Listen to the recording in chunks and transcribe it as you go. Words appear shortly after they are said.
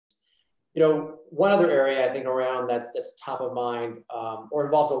One other area I think around that's top of mind, or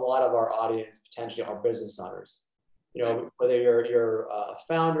involves a lot of our audience, potentially our business owners. Whether you're a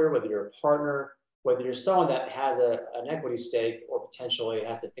founder, whether you're a partner, whether you're someone that has an equity stake or potentially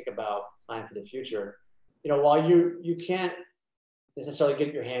has to think about planning for the future. While you can't necessarily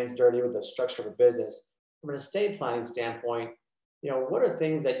get your hands dirty with the structure of a business, from an estate planning standpoint, what are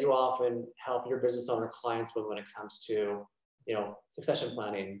things that you often help your business owner clients with when it comes to, succession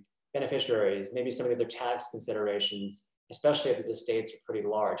planning, beneficiaries, maybe some of the other tax considerations, especially if his estates are pretty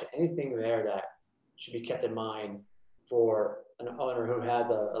large? Anything there that should be kept in mind for an owner who has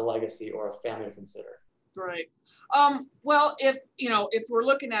a legacy or a family to consider? Right. Well, if we're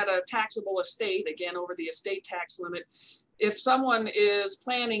looking at a taxable estate, again, over the estate tax limit, if someone is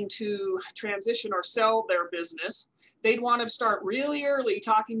planning to transition or sell their business, they'd want to start really early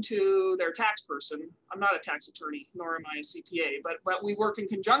talking to their tax person. I'm not a tax attorney, nor am I a CPA, but we work in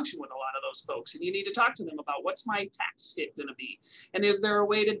conjunction with a lot of those folks, and you need to talk to them about what's my tax hit going to be, and is there a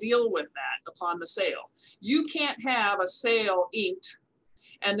way to deal with that upon the sale? You can't have a sale inked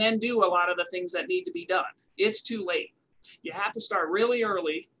and then do a lot of the things that need to be done. It's too late. You have to start really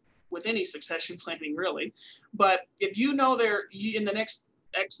early with any succession planning, really. But if in the next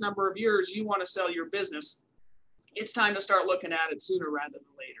X number of years, you want to sell your business, it's time to start looking at it sooner rather than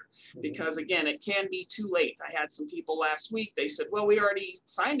later. Because again, it can be too late. I had some people last week, they said, well, we already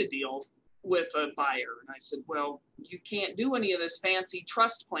signed a deal with a buyer. And I said, well, you can't do any of this fancy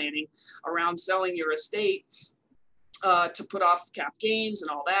trust planning around selling your estate to put off cap gains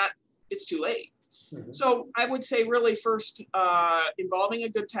and all that. It's too late. So I would say really first involving a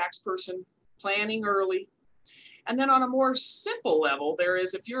good tax person, planning early. And then on a more simple level,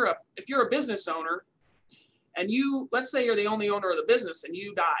 if you're a business owner, and let's say you're the only owner of the business and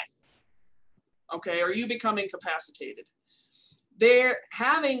you die, okay, or you become incapacitated, they're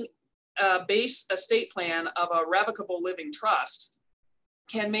having a base estate plan of a revocable living trust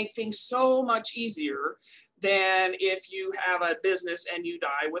can make things so much easier than if you have a business and you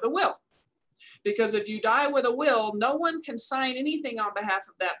die with a will. Because if you die with a will, no one can sign anything on behalf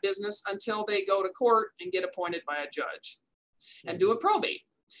of that business until they go to court and get appointed by a judge and do a probate.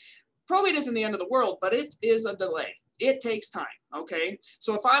 Probate isn't the end of the world, but it is a delay. It takes time, okay?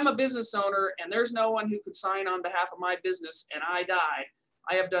 So if I'm a business owner and there's no one who could sign on behalf of my business and I die,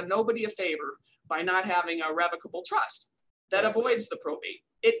 I have done nobody a favor by not having a revocable trust that avoids the probate.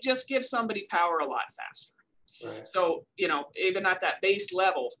 It just gives somebody power a lot faster. Right. So, even at that base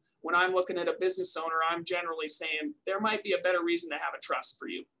level, when I'm looking at a business owner, I'm generally saying there might be a better reason to have a trust for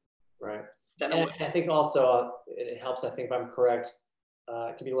you. Right. And I think also it helps, I think if I'm correct,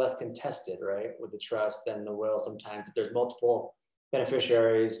 it can be less contested, right, with the trust than the will sometimes. If there's multiple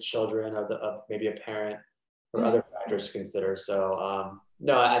beneficiaries, children of maybe a parent or other factors to consider. So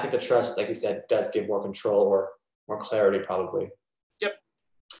no, I think the trust, like you said, does give more control or more clarity probably.